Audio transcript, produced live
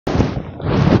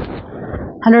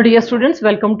Hello dear students,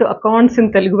 welcome to Accounts in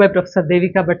Telugu by Professor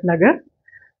Devika Bhatnagar.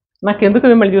 నాకు ఎందుకు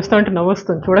మిమ్మల్ని చూస్తూ ఉంటే నవ్వు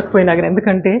వస్తుంది చూడకపోయినా కానీ,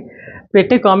 ఎందుకంటే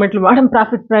పెట్టే కామెంట్లు మేడం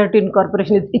ప్రాఫిట్ ప్రయారిటీ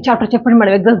ఇన్కార్పొరేషన్ ఈ చాప్టర్ చెప్పండి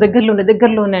మేడం, ఎగ్జామ్స్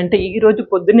దగ్గరలో ఉన్నాయి అంటే ఈ రోజు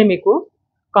పొద్దున్నే మీకు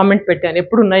కామెంట్ పెట్టాను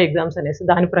ఎప్పుడు ఉన్నాయి ఎగ్జామ్స్ అనేసి.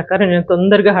 దాని ప్రకారం నేను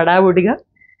తొందరగా హడావుడిగా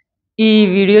ఈ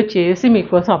వీడియో చేసి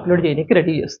మీకోసం అప్లోడ్ చేయడానికి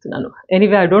రెడీ చేస్తున్నాను.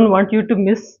 Anyway, I don't want you to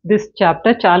miss this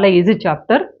chapter. చాలా ఈజీ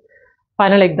చాప్టర్.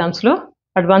 ఫైనల్ ఎగ్జామ్స్లో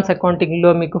అడ్వాన్స్ అకౌంటింగ్లో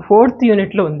మీకు 4th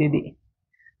యూనిట్లో ఉంది. ఇది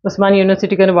ఉస్మానియా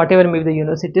యూనివర్సిటీ కానీ వాట్ ఎవర్ మీద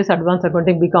యూనివర్సిటీస్ అడ్వాన్స్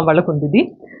అకౌంటింగ్ బీకామ్ వాళ్ళకు ఉంది. ఇది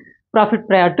ప్రాఫిట్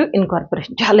ప్రయర్ టు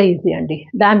ఇన్కార్పొరేషన్. చాలా ఈజీ అండి,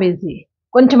 డామ్ ఈజీ.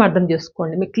 కొంచెం అర్థం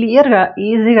చేసుకోండి, మీకు క్లియర్గా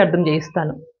ఈజీగా అర్థం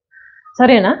చేయిస్తాను,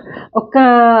 సరేనా? ఒక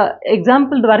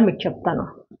ఎగ్జాంపుల్ ద్వారా మీకు చెప్తాను.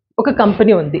 ఒక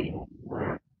కంపెనీ ఉంది,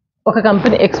 ఒక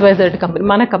కంపెనీ XYZ కంపెనీ,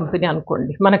 మన కంపెనీ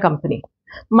అనుకోండి. మన కంపెనీ,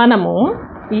 మనము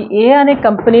ఈ A అనే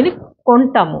కంపెనీని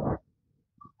కొంటాము.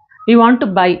 We want to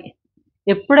buy.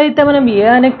 ఎప్పుడైతే మనం A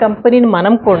అనే కంపెనీని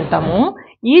మనం కొంటామో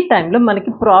ఈ టైంలో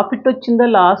మనకి ప్రాఫిట్ వచ్చిందా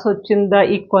లాస్ వచ్చిందా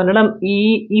ఈ కొనడం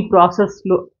ఈ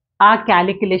ప్రాసెస్లో ఆ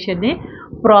క్యాలిక్యులేషన్ని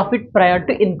ప్రాఫిట్ ప్రయర్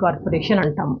టు ఇన్కార్పొరేషన్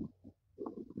అంటాము.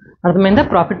 అర్థమైందా?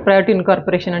 ప్రాఫిట్ ప్రయర్ టు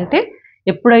ఇన్కార్పొరేషన్ అంటే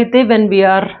ఎప్పుడైతే when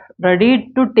we are ready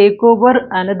to take over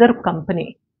another company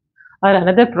are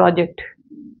another project,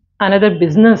 another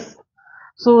business,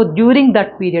 so during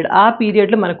that period, ఆ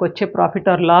పీరియడ్లో మనకు వచ్చే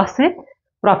profit or లాసే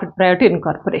profit prior to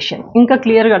incorporation. ఇంకా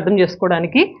క్లియర్గా అర్థం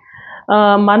చేసుకోవడానికి,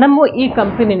 మనము ఈ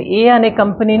కంపెనీని A అనే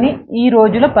కంపెనీని ఈ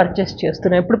రోజులో పర్చేస్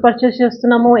చేస్తున్నాం. ఎప్పుడు పర్చేస్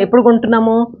చేస్తున్నాము, ఎప్పుడు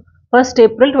కొంటున్నాము? 1st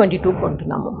April 2022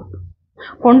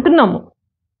 కొంటున్నాము.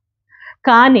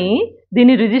 కానీ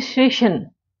దీని రిజిస్ట్రేషన్,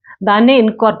 దాన్నే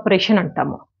ఇన్కార్పొరేషన్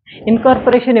అంటాము.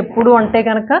 ఇన్కార్పొరేషన్ ఎప్పుడు అంటే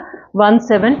కనుక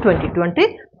 1/7/22 అంటే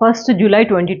 1st July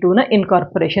 2022న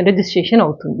ఇన్కార్పొరేషన్ రిజిస్ట్రేషన్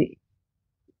అవుతుంది.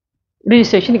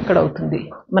 రిజిస్ట్రేషన్ ఇక్కడ అవుతుంది.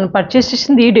 మనం పర్చేస్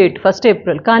చేసింది ఈ డేట్ 1st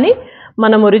April, కానీ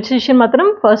మనము రిజిస్ట్రేషన్ మాత్రం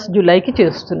 1st Julyకి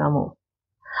చేస్తున్నాము.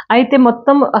 అయితే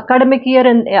మొత్తం academic year,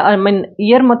 I mean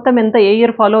year మొత్తం ఎంత, ఏ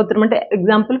ఇయర్ ఫాలో అవుతున్నాం అంటే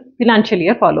ఎగ్జాంపుల్ ఫినాన్షియల్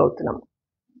ఇయర్ ఫాలో అవుతున్నాము.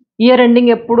 ఇయర్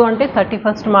ఎండింగ్ ఎప్పుడు అంటే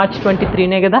 31st March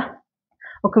 2023నే కదా.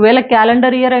 ఒకవేళ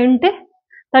క్యాలెండర్ ఇయర్ అయి ఉంటే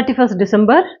 31st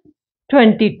December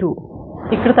 2022,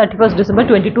 ఇక్కడ 31st December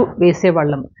 2022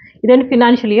 వేసేవాళ్ళము. ఇదేంటి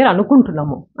ఫినాన్షియల్ ఇయర్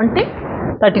అనుకుంటున్నాము అంటే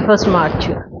 31st March.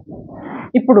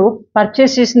 ఇప్పుడు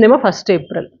పర్చేస్ చేసిందేమో 1st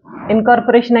April,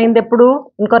 ఇన్కార్పొరేషన్ అయింది ఎప్పుడు?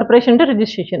 ఇన్కార్పొరేషన్ అంటే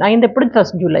రిజిస్ట్రేషన్ అయింది ఎప్పుడు?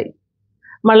 1st July.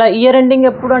 మళ్ళీ ఇయర్ ఎండింగ్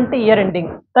ఎప్పుడు అంటే ఇయర్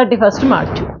ఎండింగ్ 31st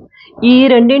March. ఈ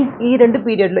రెండు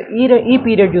పీరియడ్లో ఈ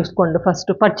పీరియడ్ చూసుకోండి.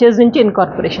 ఫస్ట్ పర్చేజ్ నుంచి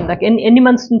ఇన్కార్పొరేషన్ దాకా ఎన్ని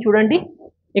మంత్స్ చూడండి.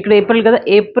 ఇక్కడ ఏప్రిల్ కదా,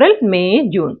 ఏప్రిల్, మే,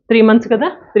 జూన్, 3 months కదా,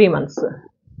 3 months.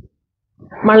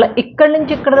 మళ్ళీ ఇక్కడ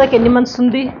నుంచి ఇక్కడ దాకా ఎన్ని మంత్స్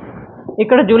ఉంది?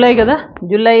 ఇక్కడ జూలై కదా,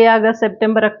 July, August,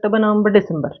 September, October, November,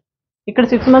 December. ఇక్కడ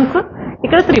 6 months,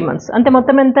 ఇక్కడ 3 months. అంతే,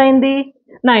 మొత్తం ఎంత అయింది?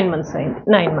 9 months అయింది.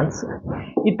 9 months,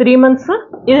 ఈ 3 months,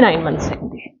 ఇది 9 months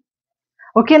అయింది.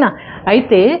 ఓకేనా?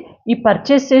 అయితే ఈ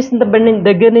పర్చేస్ చేసిన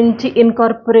దగ్గర నుంచి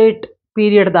ఇన్కార్పొరేట్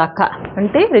పీరియడ్ దాకా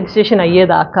అంటే రిజిస్ట్రేషన్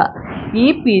అయ్యేదాకా ఈ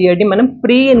పీరియడ్ని మనం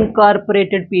ప్రీ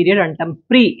ఇన్కార్పొరేటెడ్ పీరియడ్ అంటాం.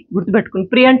 ప్రీ గుర్తుపెట్టుకుని,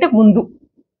 ప్రీ అంటే ముందు,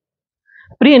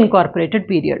 ప్రీ ఇన్కార్పొరేటెడ్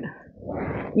పీరియడ్.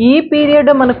 ఈ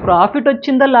పీరియడ్ మనకు ప్రాఫిట్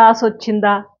వచ్చిందా లాస్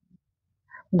వచ్చిందా,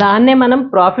 దాన్నే మనం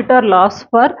profit or loss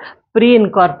for pre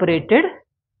incorporated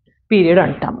period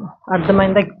అంటాము.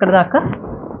 అర్థమైందా ఇక్కడ దాకా?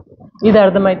 ఇది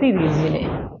అర్థమైతే ఇది ఈజీనే.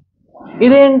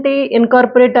 ఇదేంటి,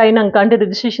 ఇన్కార్పొరేట్ అయినాక అంటే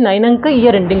రిజిస్ట్రేషన్ అయినాక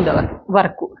ఇయర్ ఎండింగ్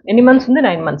వరకు ఎన్ని మంత్స్ ఉంది?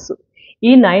 9 months.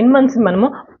 ఈ 9 months మనము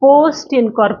పోస్ట్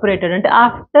ఇన్కార్పొరేటెడ్ అంటే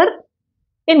ఆఫ్టర్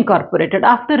ఇన్కార్పొరేటెడ్,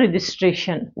 ఆఫ్టర్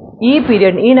రిజిస్ట్రేషన్, ఈ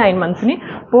పీరియడ్, ఈ 9 monthsని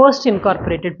పోస్ట్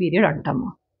ఇన్కార్పొరేటెడ్ పీరియడ్ అంటాము.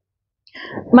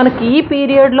 మనకి ఈ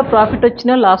పీరియడ్లో ప్రాఫిట్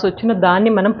వచ్చినా లాస్ వచ్చినా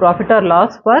దాన్ని మనం profit or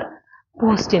loss for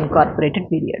post incorporated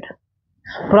period,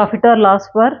 profit or loss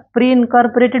for pre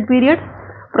incorporated period,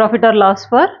 profit or loss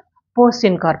for post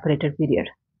incorporated period.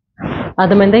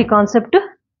 అర్థమైందా ఈ కాన్సెప్ట్?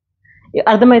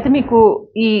 అర్థమైతే మీకు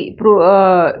ఈ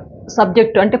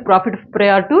సబ్జెక్ట్ అంటే ప్రాఫిట్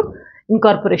ప్రయర్ టు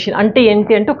ఇన్కార్పొరేషన్ అంటే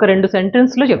ఏంటి అంటే ఒక 2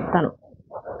 sentences చెప్తాను.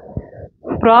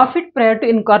 Profit prior to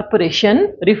incorporation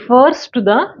refers to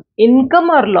the income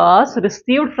or loss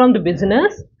received from the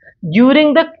business during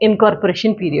the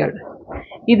incorporation period.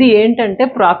 ఇది ఏంటంటే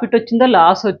ప్రాఫిట్ వచ్చిందా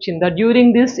లాస్ వచ్చిందా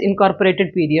during this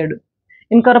incorporated period.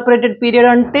 Incorporated period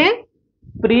అంటే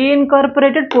ప్రీ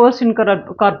ఇన్కార్పొరేటెడ్,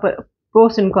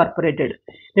 పోస్ట్ ఇన్కార్పొరేటెడ్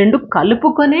రెండు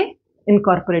కలుపుకొనే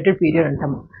incorporated period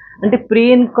అంటాము. అంటే pre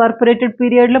incorporated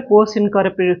పీరియడ్లో post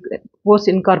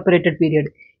incorporated period,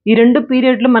 ఈ 2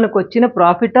 పీరియడ్లో మనకు వచ్చిన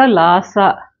ప్రాఫిటా లాసా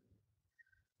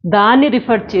దాన్ని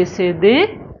రిఫర్ చేసేదే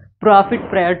ప్రాఫిట్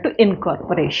ప్రయర్ టు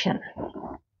ఇన్కార్పొరేషన్.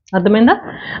 అర్థమైందా?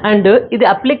 అండ్ ఇది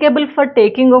applicable for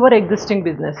taking over existing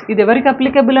business. ఇది ఎవరికి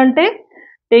అప్లికేబుల్ అంటే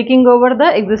taking over the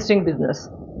existing business.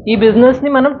 ఈ బిజినెస్ని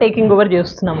మనం టేకింగ్ ఓవర్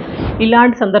చేస్తున్నాము.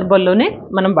 ఇలాంటి సందర్భాల్లోనే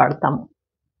మనం వాడతాము.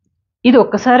 ఇది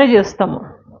ఒక్కసారే చేస్తాము,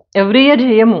 ఎవ్రీ ఇయర్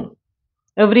చేయము.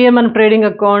 ఎవ్రీ ఇయర్ మనం ట్రేడింగ్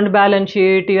అకౌంట్, బ్యాలెన్స్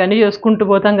షీట్ ఇవన్నీ చేసుకుంటూ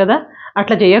పోతాం కదా,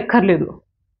 అట్లా చేయక్కర్లేదు.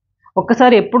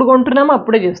 ఒక్కసారి ఎప్పుడు కొంటున్నామో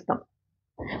అప్పుడే చేస్తాం.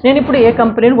 నేను ఇప్పుడు ఏ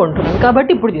కంపెనీని కొంటున్నాను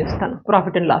కాబట్టి ఇప్పుడు చేస్తాను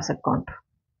profit and loss account.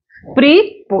 Pre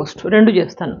post రెండు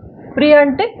చేస్తాను. ప్రీ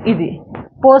అంటే ఇది,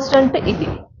 పోస్ట్ అంటే ఇది.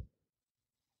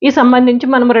 ఈ సంబంధించి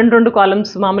మనం రెండు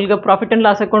కాలమ్స్ మామూలుగా ప్రాఫిట్ అండ్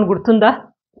లాస్ అకౌంట్ గుర్తుందా?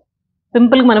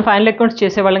 సింపుల్గా మనం ఫైనల్ అకౌంట్స్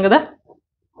చేసేవాళ్ళం కదా.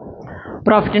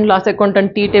 ప్రాఫిట్ అండ్ లాస్ అకౌంట్ అని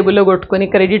టీ టేబుల్లో కొట్టుకొని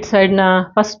క్రెడిట్ సైడ్న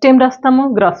ఫస్ట్ ఏం రాస్తాము?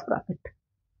 Gross profit.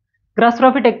 గ్రాస్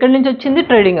ప్రాఫిట్ ఎక్కడి నుంచి వచ్చింది?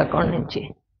 ట్రేడింగ్ అకౌంట్ నుంచి.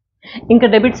 ఇంకా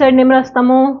డెబిట్ సైడ్ ఏం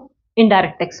రాస్తాము?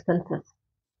 Indirect expenses.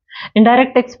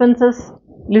 Indirect expenses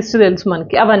list తెలుసు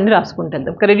మనకి, అవన్నీ రాసుకుంటూ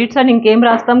వెళ్తాం. క్రెడిట్ సైడ్ ఇంకేం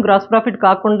రాస్తాం? గ్రాస్ ప్రాఫిట్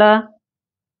కాకుండా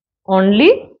ఓన్లీ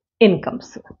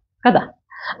ఇన్కమ్స్ కదా.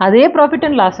 అదే ప్రాఫిట్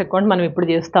అండ్ లాస్ అకౌంట్ మనం ఇప్పుడు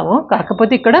చేస్తాము,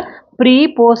 కాకపోతే ఇక్కడ ప్రీ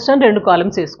పోస్ట్ అని రెండు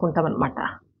కాలమ్స్ వేసుకుంటాం అనమాట.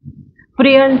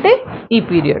 ప్రీ అంటే ఈ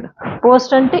పీరియడ్,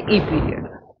 పోస్ట్ అంటే ఈ పీరియడ్.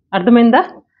 అర్థమైందా?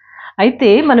 అయితే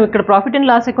మనం ఇక్కడ ప్రాఫిట్ అండ్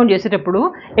లాస్ అకౌంట్ చేసేటప్పుడు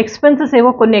ఎక్స్పెన్సెస్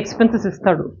ఏవో కొన్ని ఎక్స్పెన్సెస్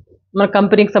ఇస్తాడు మన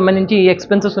కంపెనీకి సంబంధించి, ఈ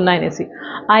ఎక్స్పెన్సెస్ ఉన్నాయనేసి.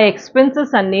 ఆ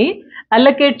ఎక్స్పెన్సెస్ అన్నీ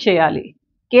అలొకేట్ చేయాలి,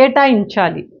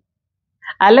 కేటాయించాలి.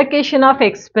 అలొకేషన్ ఆఫ్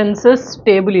ఎక్స్పెన్సెస్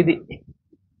టేబుల్ ఇది.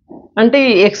 అంటే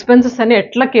ఈ ఎక్స్పెన్సెస్ అన్ని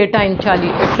ఎట్లా కేటాయించాలి,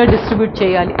 ఎట్లా డిస్ట్రిబ్యూట్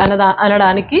చేయాలి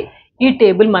అనడానికి ఈ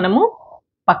టేబుల్ మనము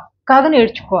పక్కాగా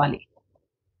నేర్చుకోవాలి.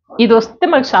 ఇది వస్తే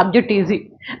మనకు సబ్జెక్ట్ ఈజీ.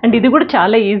 అండ్ ఇది కూడా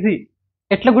చాలా ఈజీ,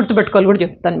 ఎట్లా గుర్తుపెట్టుకోవాలి కూడా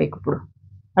చెప్తాను మీకు ఇప్పుడు.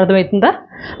 అర్థమవుతుందా?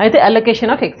 అయితే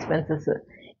అలొకేషన్ ఆఫ్ ఎక్స్పెన్సెస్.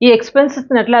 ఈ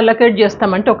ఎక్స్పెన్సెస్ని ఎట్లా అలొకేట్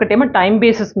చేస్తామంటే, ఒకటేమో టైం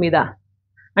బేసిస్ మీద,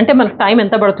 అంటే మనకు టైం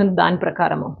ఎంత పడుతుంది దాని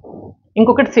ప్రకారము.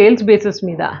 ఇంకొకటి సేల్స్ బేసిస్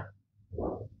మీద.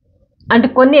 అంటే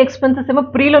కొన్ని ఎక్స్పెన్సెస్ ఏమో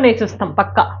ప్రీలోనే వేసేస్తాం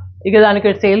పక్కా, ఇక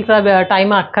దానికి సేల్స్ టైం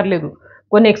అక్కర్లేదు.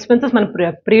 కొన్ని ఎక్స్పెన్సెస్ మనం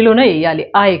ప్రీలోనే వేయాలి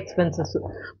ఆ ఎక్స్పెన్సెస్,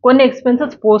 కొన్ని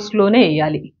ఎక్స్పెన్సెస్ పోస్ట్లోనే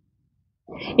వేయాలి.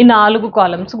 ఈ 4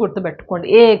 కాలమ్స్ గుర్తుపెట్టుకోండి,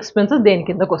 ఏ ఎక్స్పెన్సెస్ దేని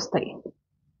కిందకు వస్తాయి.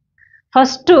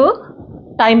 First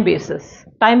time basis.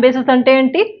 Time basis అంటే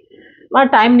ఏంటి? మన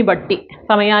టైంని బట్టి,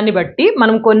 సమయాన్ని బట్టి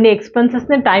మనం కొన్ని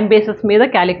ఎక్స్పెన్సెస్ని టైం బేసిస్ మీద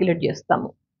క్యాలిక్యులేట్ చేస్తాము.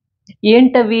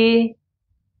 ఏంటవి?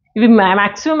 ఇవి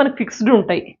మ్యాక్సిమం మనకు ఫిక్స్డ్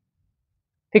ఉంటాయి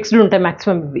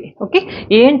మ్యాక్సిమం ఇవి. ఓకే,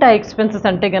 ఏంటి ఆ ఎక్స్పెన్సెస్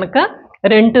అంటే కనుక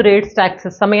రెంట్, రేట్స్,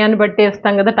 ట్యాక్సెస్. సమయాన్ని బట్టే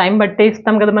ఇస్తాం కదా, టైం బట్టే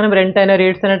ఇస్తాం కదా మనం. రెంట్ అయినా,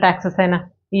 రేట్స్ అయినా, ట్యాక్సెస్ అయినా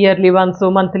ఇయర్లీ వన్స్,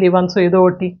 మంత్లీ వన్స్ ఏదో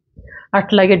ఒకటి.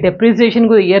 అట్లాగే డెప్రిసియేషన్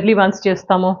కూడా ఇయర్లీ వన్స్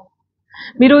చేస్తాము.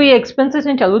 మీరు ఈ ఎక్స్పెన్సెస్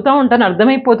నేను చదువుతూ ఉంటాను,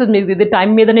 అర్థమైపోతుంది మీకు ఇది టైం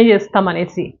మీదనే చేస్తాం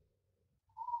అనేసి.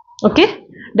 Okay,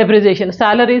 depreciation.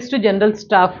 Salaries to general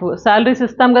staff. Salaries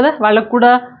ఇస్తాం కదా, వాళ్ళకు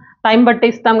కూడా టైం బట్టే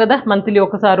ఇస్తాం కదా, మంత్లీ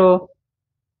ఒకసారో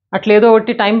అట్లేదో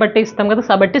ఒకటి టైం బట్టే ఇస్తాం కదా.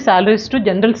 కాబట్టి సాలరీస్ టు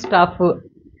జనరల్ స్టాఫ్.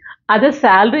 అదే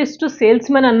సాలరీస్ టు సేల్స్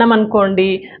మెన్ అన్నాం అనుకోండి,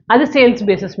 అది సేల్స్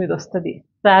బేసిస్ మీద వస్తుంది.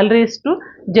 సాలరీస్ టు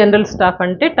జనరల్ స్టాఫ్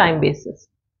అంటే time basis.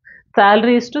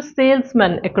 Salaries to sales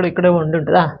men ఇక్కడ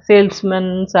ఉంటుంటుందా, sales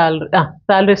men salary.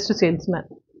 Salaries to sales men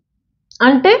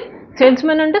అంటే సేల్స్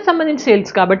మెన్ అంటే సంబంధించి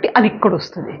సేల్స్ కాబట్టి అది ఇక్కడ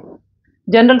వస్తుంది.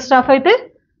 జనరల్ స్టాఫ్ అయితే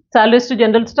సాలరీస్ టు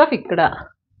జనరల్ స్టాఫ్ ఇక్కడ.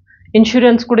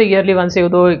 ఇన్సూరెన్స్ కూడా ఇయర్లీ వన్స్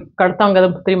ఏదో కడతాం కదా,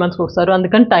 3 monthsకి ఒకసారి,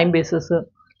 అందుకని time basis.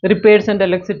 Repairs and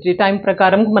electricity time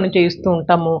ప్రకారం మనం చేయిస్తూ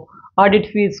ఉంటాము. ఆడిట్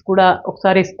ఫీజ్ కూడా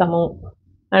ఒకసారి ఇస్తాము.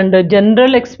 And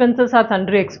general expenses are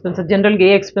sundry expenses. జనరల్గా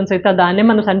ఏ ఎక్స్పెన్స్ అయితే దాన్నే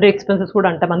మనం సండ్రీ ఎక్స్పెన్సెస్ కూడా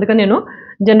అంటాం, అందుకని నేను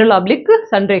జనరల్ ఆబ్లిక్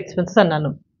సండ్రీ ఎక్స్పెన్సెస్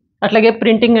అన్నాను. అట్లాగే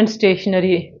ప్రింటింగ్ అండ్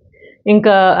స్టేషనరీ,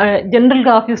 ఇంకా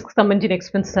జనరల్గా ఆఫీస్కి సంబంధించిన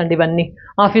ఎక్స్పెన్సెస్ అండి ఇవన్నీ.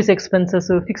 Office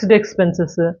expenses, fixed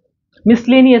expenses,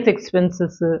 miscellaneous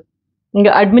expenses,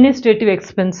 ఇంకా administrative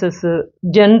expenses,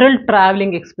 general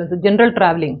travelling expenses. General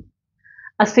travelling,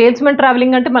 ఆ సేల్స్మెన్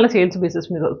ట్రావెలింగ్ అంటే మళ్ళీ సేల్స్ బేసిస్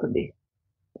మీద అవుతుంది.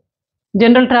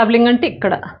 జనరల్ ట్రావెలింగ్ అంటే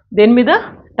ఇక్కడ దేని మీద?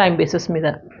 టైం బేసిస్ మీద.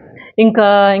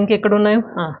 ఇంకెక్కడ ఉన్నాయి?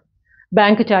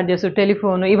 బ్యాంక్ ఛార్జెస్,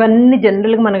 టెలిఫోన్, ఇవన్నీ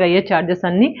జనరల్గా మనకు అయ్యే ఛార్జెస్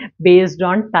అన్నీ బేస్డ్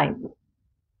ఆన్ టైం.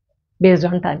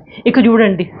 ఇక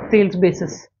చూడండి సేల్స్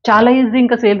బేసిస్, చాలా ఈజీ.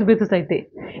 ఇంకా సేల్స్ బేసిస్ అయితే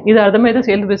ఇది అర్థమైతే,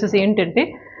 సేల్స్ బేసిస్ ఏంటంటే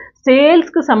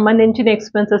సేల్స్కి సంబంధించిన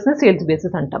ఎక్స్పెన్సెస్ని సేల్స్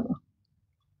బేసిస్ అంటాము.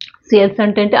 సేల్స్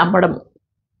అంటే ఏంటి? అమ్మడం,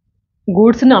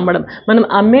 గూడ్స్ని అమ్మడం. మనం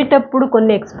అమ్మేటప్పుడు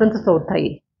కొన్ని ఎక్స్పెన్సెస్ అవుతాయి,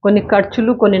 కొన్ని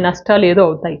ఖర్చులు, కొన్ని నష్టాలు ఏదో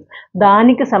అవుతాయి.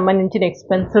 దానికి సంబంధించిన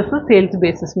ఎక్స్పెన్సెస్ సేల్స్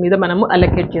బేసిస్ మీద మనము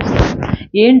అలొకేట్ చేస్తాం.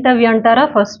 ఏంటవి అంటారా?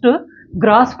 ఫస్ట్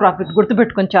గ్రాస్ ప్రాఫిట్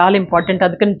గుర్తుపెట్టుకొని, చాలా ఇంపార్టెంట్,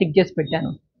 అందుకని టిక్ చేసి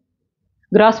పెట్టాను.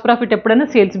 గ్రాస్ ప్రాఫిట్ ఎప్పుడైనా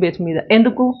సేల్స్ బేస్ మీద.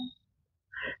 ఎందుకు?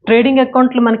 ట్రేడింగ్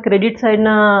అకౌంట్లో మనకి క్రెడిట్ సైడ్న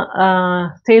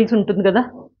సేల్స్ ఉంటుంది కదా,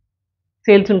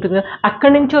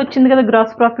 అక్కడి నుంచి వచ్చింది కదా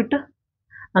గ్రాస్ ప్రాఫిట్.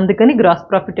 అందుకని గ్రాస్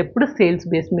ప్రాఫిట్ ఎప్పుడు సేల్స్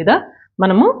బేస్ మీద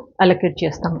మనము అలొకేట్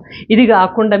చేస్తాము. ఇది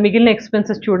కాకుండా మిగిలిన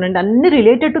ఎక్స్పెన్సెస్ చూడండి, అన్ని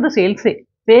రిలేటెడ్ టు ద సేల్సే,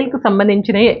 సేల్కి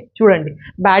సంబంధించినయే. చూడండి,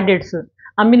 బ్యాడ్ డెట్స్,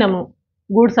 అమ్మినాము,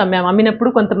 గూడ్స్ అమ్మినప్పుడు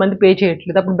కొంతమంది పే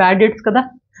చేయట్లేదు, అప్పుడు బ్యాడ్ డేట్స్ కదా,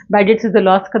 bad dates is the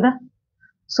loss కదా.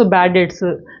 So bad dates,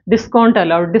 discount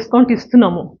allowed, discount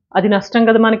ఇస్తున్నాము, అది నష్టం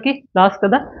కదా మనకి, లాస్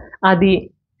కదా అది.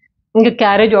 ఇంకా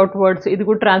క్యారేజ్ అవుట్వర్డ్స్, ఇది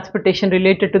కూడా ట్రాన్స్పోర్టేషన్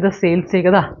రిలేటెడ్ టు ద సేల్సే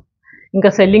కదా. ఇంకా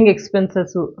సెల్లింగ్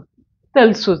ఎక్స్పెన్సెస్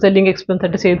తెలుసు, సెల్లింగ్ ఎక్స్పెన్స్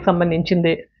అంటే సేల్స్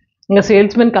సంబంధించిందే. ఇంకా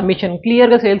సేల్స్మెన్ కమిషన్,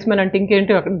 క్లియర్గా సేల్స్మెన్ అంటే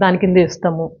ఇంకేంటి దాని కిందే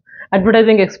ఇస్తాము.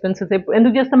 అడ్వర్టైజింగ్ ఎక్స్పెన్సెస్,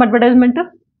 ఎందుకు చేస్తాం అడ్వర్టైజ్మెంట్,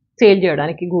 సేల్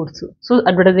చేయడానికి goods, so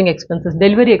advertising expenses.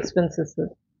 Delivery expenses,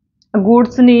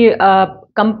 గూడ్స్ని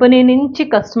company నుంచి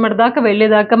కస్టమర్ దాకా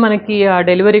వెళ్ళేదాకా మనకి ఆ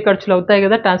డెలివరీ ఖర్చులు అవుతాయి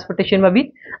కదా, ట్రాన్స్పోర్టేషన్ అవి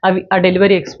ఆ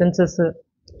డెలివరీ ఎక్స్పెన్సెస్.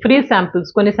 ఫ్రీ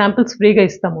శాంపిల్స్, కొన్ని శాంపిల్స్ ఫ్రీగా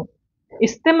ఇస్తాము,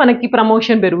 ఇస్తే మనకి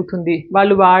ప్రమోషన్ పెరుగుతుంది,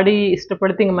 వాళ్ళు వాడి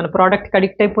ఇష్టపడితే ఇంక మన ప్రోడక్ట్కి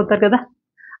అడిక్ట్ అయిపోతారు కదా,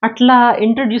 అట్లా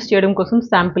ఇంట్రడ్యూస్ చేయడం కోసం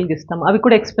శాంపిల్కి ఇస్తాము, అవి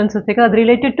కూడా ఎక్స్పెన్సెస్ కదా, అది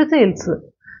related to sales.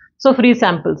 So free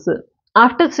samples.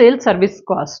 After sales service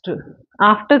cost,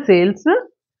 after sales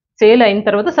sale అయిన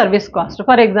తర్వాత సర్వీస్ కాస్ట్.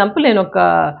 ఫర్ ఎగ్జాంపుల్ నేను ఒక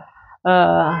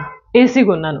ఏసీ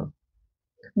కొన్నాను,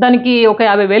 దానికి ఒక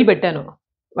 50,000 పెట్టాను,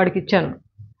 వాడికి ఇచ్చాను,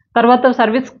 తర్వాత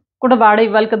సర్వీస్ కూడా వాడే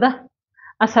ఇవ్వాలి కదా,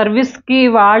 ఆ సర్వీస్కి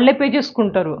వాళ్ళే పే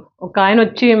చేసుకుంటారు. ఒక ఆయన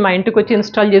వచ్చి మా ఇంటికి వచ్చి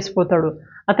ఇన్స్టాల్ చేసిపోతాడు,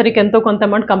 అతనికి ఎంతో కొంత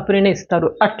అమౌంట్ కంపెనీనే ఇస్తారు.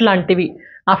 అట్లాంటివి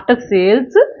ఆఫ్టర్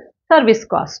సేల్స్ సర్వీస్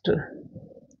కాస్ట్.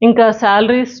 ఇంకా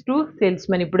శాలరీస్ టు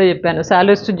సేల్స్మెన్, ఇప్పుడే చెప్పాను,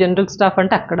 శాలరీస్ టు జనరల్ స్టాఫ్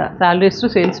అంటే అక్కడ, శాలరీస్ టు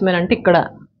సేల్స్మెన్ అంటే ఇక్కడ.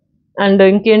 అండ్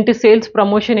ఇంకేంటి, సేల్స్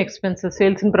ప్రమోషన్ ఎక్స్పెన్సెస్,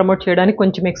 సేల్స్ని ప్రమోట్ చేయడానికి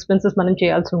కొంచెం ఎక్స్పెన్సెస్ మనం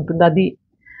చేయాల్సి ఉంటుంది అది.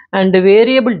 అండ్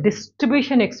వేరియబుల్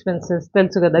డిస్ట్రిబ్యూషన్ ఎక్స్పెన్సెస్,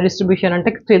 తెలుసు కదా, డిస్ట్రిబ్యూషన్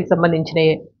అంటే సేల్స్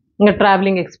సంబంధించినవి. ఇంకా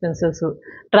ట్రావెలింగ్ ఎక్స్పెన్సెస్,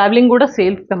 ట్రావెలింగ్ కూడా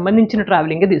సేల్స్ సంబంధించిన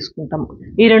ట్రావెలింగే తీసుకుంటాము.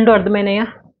 ఈ రెండు అర్థమైనాయా,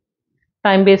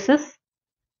 time basis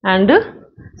and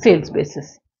sales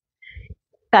basis.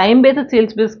 Time basis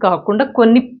sales basis కాకుండా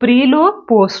కొన్ని ప్రీలో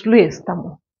పోస్ట్లు వేస్తాము.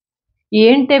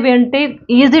 ఏంటివి అంటే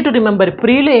ఈజీ టు రిమెంబర్,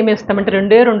 ప్రీలో ఏమి వేస్తామంటే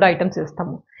రెండు ఐటమ్స్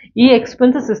వేస్తాము. ఈ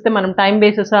ఎక్స్పెన్సెస్ ఇస్తే మనం టైం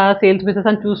బేసిసా సేల్స్ బేసిస్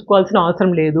అని చూసుకోవాల్సిన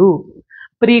అవసరం లేదు,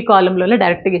 ప్రీ కాలంలోనే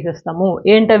డైరెక్ట్గా వేసేస్తాము.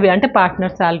 ఏంటవి అంటే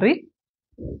partner salary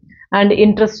and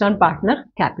interest on partner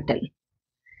capital.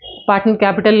 Partner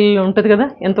capital ఉంటుంది కదా,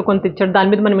 ఎంతో కొంత ఇచ్చాడు, దాని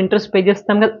మీద మనం ఇంట్రెస్ట్ పే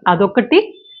చేస్తాం కదా, అదొకటి.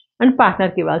 అండ్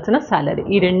పార్ట్నర్కి ఇవ్వాల్సిన శాలరీ,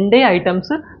 ఈ రెండే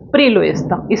ఐటమ్స్ ప్రీలో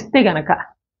వేస్తాం. ఇస్తే గనక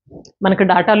మనకు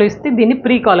డాటాలో ఇస్తే దీన్ని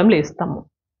ప్రీ కాలంలో వేస్తాము.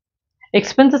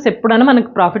 ఎక్స్పెన్సెస్ ఎప్పుడైనా మనకు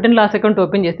profit and loss account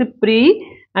open చేసి ప్రీ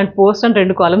అండ్ పోస్ట్ అని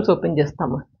 2 కాలమ్స్ ఓపెన్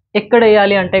చేస్తాము. ఎక్కడ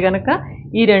వేయాలి అంటే కనుక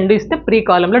ఈ 2 ఇస్తే ప్రీ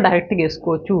కాలంలో డైరెక్ట్గా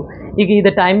వేసుకోవచ్చు. ఇక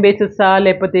ఇది టైం బేసిసా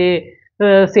లేకపోతే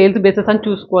సేల్స్ బేసిస్ అని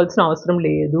చూసుకోవాల్సిన అవసరం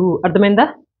లేదు, అర్థమైందా.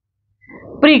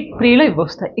 ప్రీలో ఇవి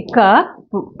వస్తాయి. ఇక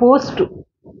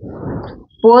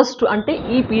పోస్ట్ అంటే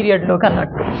ఈ పీరియడ్లోకి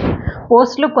అన్నట్టు.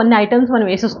 పోస్ట్లో కొన్ని ఐటమ్స్ మనం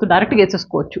డైరెక్ట్గా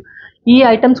వేసేసుకోవచ్చు. ఈ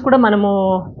ఐటమ్స్ కూడా మనము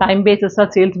టైం బేసిసా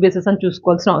సేల్స్ బేసిస్ అని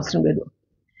చూసుకోవాల్సిన అవసరం లేదు.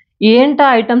 ఏంటా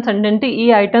ఐటమ్స్ అంటే ఈ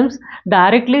items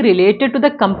directly related to the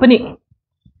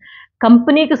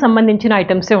కంపెనీకి సంబంధించిన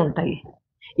ఐటమ్సే ఉంటాయి.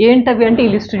 ఏంటవి అంటే ఈ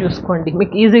లిస్ట్ చూసుకోండి,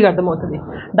 మీకు ఈజీగా అర్థమవుతుంది.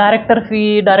 డైరెక్టర్ ఫీ,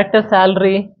 డైరెక్టర్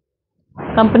శాలరీ,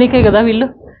 కంపెనీకే కదా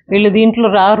వీళ్ళు దీంట్లో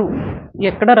రారు,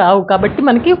 ఎక్కడ రావు, కాబట్టి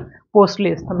మనకి పోస్టులు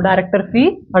వేస్తాం. Director fee,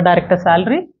 director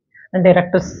salary and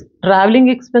directors travelling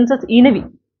expenses ఈనవి.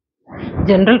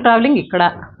 General travelling ఇక్కడ,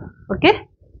 ఓకే,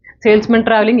 సేల్స్మెన్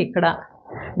ట్రావెలింగ్ ఇక్కడ,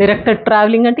 డైరెక్టర్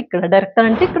ట్రావెలింగ్ అంటే ఇక్కడ, డైరెక్టర్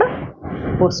అంటే ఇక్కడ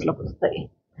పోస్ట్లోకి వస్తాయి.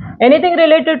 Anything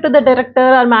related to the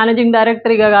director are managing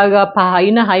director, ఇక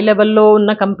పైన హై లెవెల్లో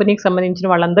ఉన్న కంపెనీకి సంబంధించిన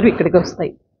వాళ్ళందరూ ఇక్కడికి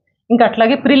వస్తాయి. ఇంకా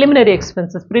అట్లాగే ప్రిలిమినరీ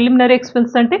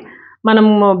ఎక్స్పెన్సెస్ అంటే మనం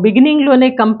బిగినింగ్లోనే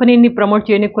కంపెనీని ప్రమోట్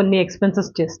చేయడానికి కొన్ని ఎక్స్పెన్సెస్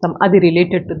చేస్తాం, అది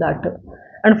related to that.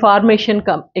 And formation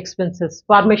expenses,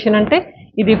 formation అంటే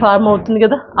ఇది ఫార్మ్ అవుతుంది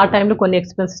కదా, ఆ టైంలో కొన్ని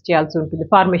ఎక్స్పెన్సెస్ చేయాల్సి ఉంటుంది,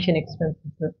 formation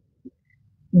expenses.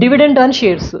 Dividend on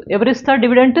shares, ఎవరిస్తారు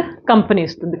డివిడెంట్, కంపెనీ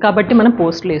ఇస్తుంది, కాబట్టి మనం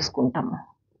పోస్టులు వేసుకుంటాము.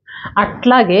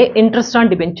 అట్లాగే ఇంట్రెస్ట్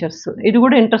ఆన్ డిబెంచర్స్, ఇది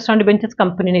కూడా ఇంట్రెస్ట్ ఆన్ డిబెంచర్స్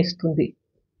కంపెనీనే ఇస్తుంది,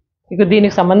 ఇక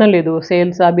దీనికి సంబంధం లేదు,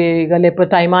 సేల్స్ అవి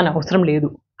లేకపోతే టైం అని అవసరం లేదు.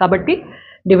 కాబట్టి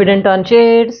dividend on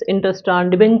shares, interest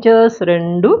on debentures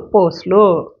 2 పోస్ట్లో.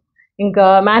 ఇంకా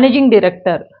managing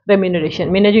director remuneration,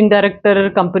 managing director,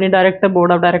 company director,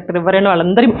 board of director ఎవరైనా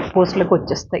వాళ్ళందరి పోస్టులకు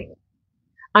వచ్చేస్తాయి.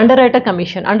 Under writer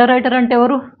commission, under writer అంటే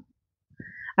ఎవరు,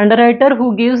 under writer who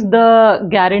gives the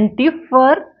guarantee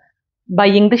for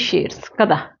buying the shares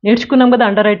కదా, నేర్చుకున్నాం కదా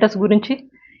అండర్ రైటర్స్ గురించి.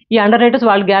 ఈ అండర్ రైటర్స్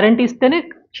వాళ్ళు గ్యారంటీ ఇస్తేనే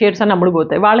షేర్స్ అని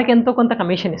అమ్ముడుపోతాయి, వాళ్ళకి ఎంతో కొంత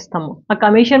కమిషన్ ఇస్తాము. ఆ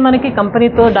కమిషన్ మనకి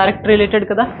కంపెనీతో డైరెక్ట్ రిలేటెడ్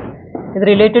కదా, ఇది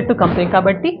రిలేటెడ్ టు కంపెనీ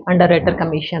కాబట్టి under writer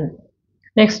commission.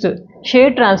 Next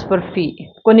share transfer fee,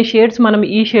 కొన్ని షేర్స్ మనం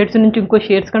ఈ షేర్స్ నుంచి ఇంకో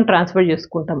షేర్స్ కానీ ట్రాన్స్ఫర్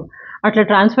చేసుకుంటాము, అట్లా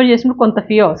ట్రాన్స్ఫర్ చేసినప్పుడు కొంత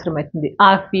ఫీ అవసరమవుతుంది, ఆ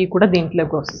ఫీ కూడా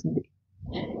దీంట్లోకి వస్తుంది.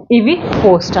 ఇవి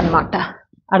పోస్ట్ అన్నమాట,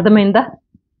 అర్థమైందా.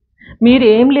 మీరు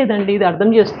ఏం లేదండి, ఇది అర్థం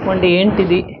చేసుకోండి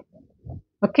ఏంటిది,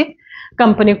 ఓకే.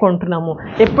 కంపెనీ కొంటున్నాము,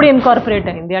 ఎప్పుడు ఇన్కార్పొరేట్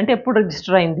అయింది అంటే ఎప్పుడు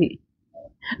రిజిస్టర్ అయింది,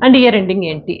 అండ్ ఇయర్ ఎండింగ్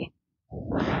ఏంటి.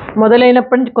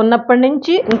 కొన్నప్పటి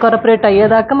నుంచి ఇన్కార్పొరేట్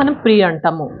అయ్యేదాకా మనం ప్రీ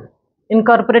అంటాము,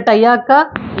 ఇన్కార్పొరేట్ అయ్యాక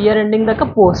ఇయర్ ఎండింగ్ దాకా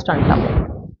పోస్ట్ అంటాము.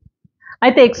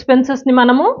 అయితే ఎక్స్పెన్సెస్ని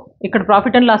మనము ఇక్కడ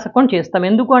ప్రాఫిట్ అండ్ లాస్ అకౌంట్ చేస్తాం.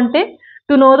 ఎందుకు అంటే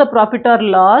to know the profit or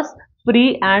loss pre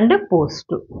and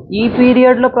post. ఈ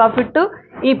పీరియడ్లో ప్రాఫిట్,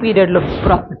 ఈ పీరియడ్లో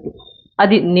ప్రాఫిట్,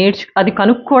 అది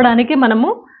కనుక్కోవడానికి మనము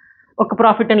ఒక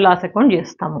ప్రాఫిట్ అండ్ లాస్ అకౌంట్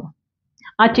చేస్తాము.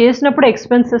 ఆ చేసినప్పుడు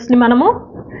ఎక్స్పెన్సెస్ని మనము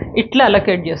ఇట్లా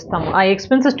అలొకేట్ చేస్తాము. ఆ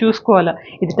ఎక్స్పెన్సెస్ చూసుకోవాలా,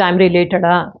 ఇది టైం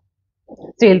రిలేటెడా,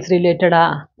 సేల్స్ రిలేటెడా,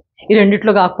 ఈ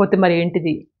రెండిట్లో కాకపోతే మరి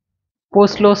ఏంటిది,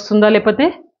 పోస్ట్లో వస్తుందా లేకపోతే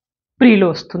ప్రీలో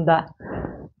వస్తుందా.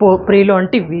 ప్రీలో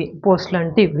అంటే ఇవి, పోస్ట్లో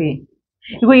అంటే ఇవి.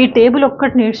 ఇగో ఈ టేబుల్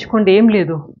ఒక్కటి నేర్చుకోండి, ఏం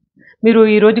లేదు. మీరు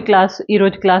ఈరోజు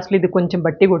క్లాస్లో ఇది కొంచెం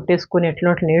బట్టి కొట్టేసుకొని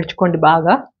ఎట్లా నేర్చుకోండి,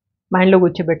 బాగా మైండ్లో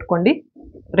కూర్చోబెట్టుకోండి.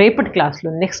 రేపటి క్లాస్లో,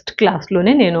 నెక్స్ట్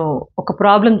క్లాస్లోనే నేను ఒక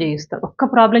ప్రాబ్లం చేయిస్తాను. ఒక్క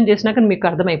ప్రాబ్లం చేసినాక మీకు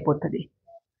అర్థమైపోతుంది.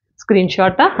 స్క్రీన్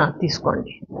షాట్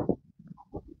తీసుకోండి.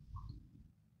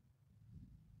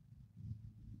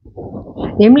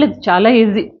 ఏం లేదు, చాలా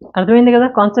ఈజీ. అర్థమైంది కదా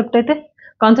కాన్సెప్ట్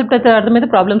అయితే అర్థమైతే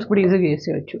ప్రాబ్లమ్స్ కూడా ఈజీగా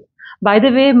చేసేయచ్చు. బై ద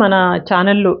వే, మన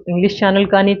ఛానల్లో ఇంగ్లీష్ ఛానల్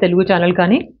కానీ తెలుగు ఛానల్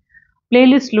కానీ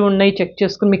ప్లేలిస్ట్లు ఉన్నాయి, చెక్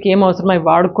చేసుకుని మీకు ఏం అవసరమో అవి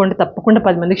వాడుకోండి. తప్పకుండా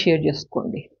 10 మందికి షేర్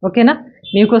చేసుకోండి, ఓకేనా.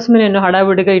 మీకోసమే నేను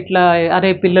హడావిడిగా ఇట్లా అరే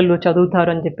పిల్లలు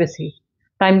చదువుతారు అని చెప్పేసి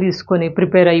టైం తీసుకొని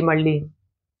ప్రిపేర్ అయ్యి మళ్ళీ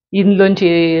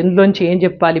ఇందులోంచి ఏం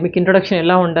చెప్పాలి, మీకు ఇంట్రొడక్షన్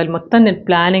ఎలా ఉండాలి, మొత్తం నేను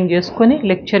ప్లానింగ్ చేసుకొని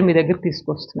లెక్చర్ మీ దగ్గర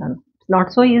తీసుకొస్తున్నాను.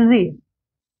 నాట్ సో ఈజీ,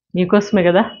 మీకోసమే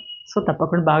కదా. సో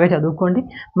తప్పకుండా బాగా చదువుకోండి,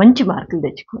 మంచి మార్కులు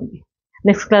తెచ్చుకోండి.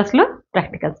 నెక్స్ట్ క్లాస్లో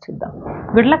ప్రాక్టికల్స్ చూద్దాం.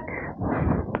 Good luck.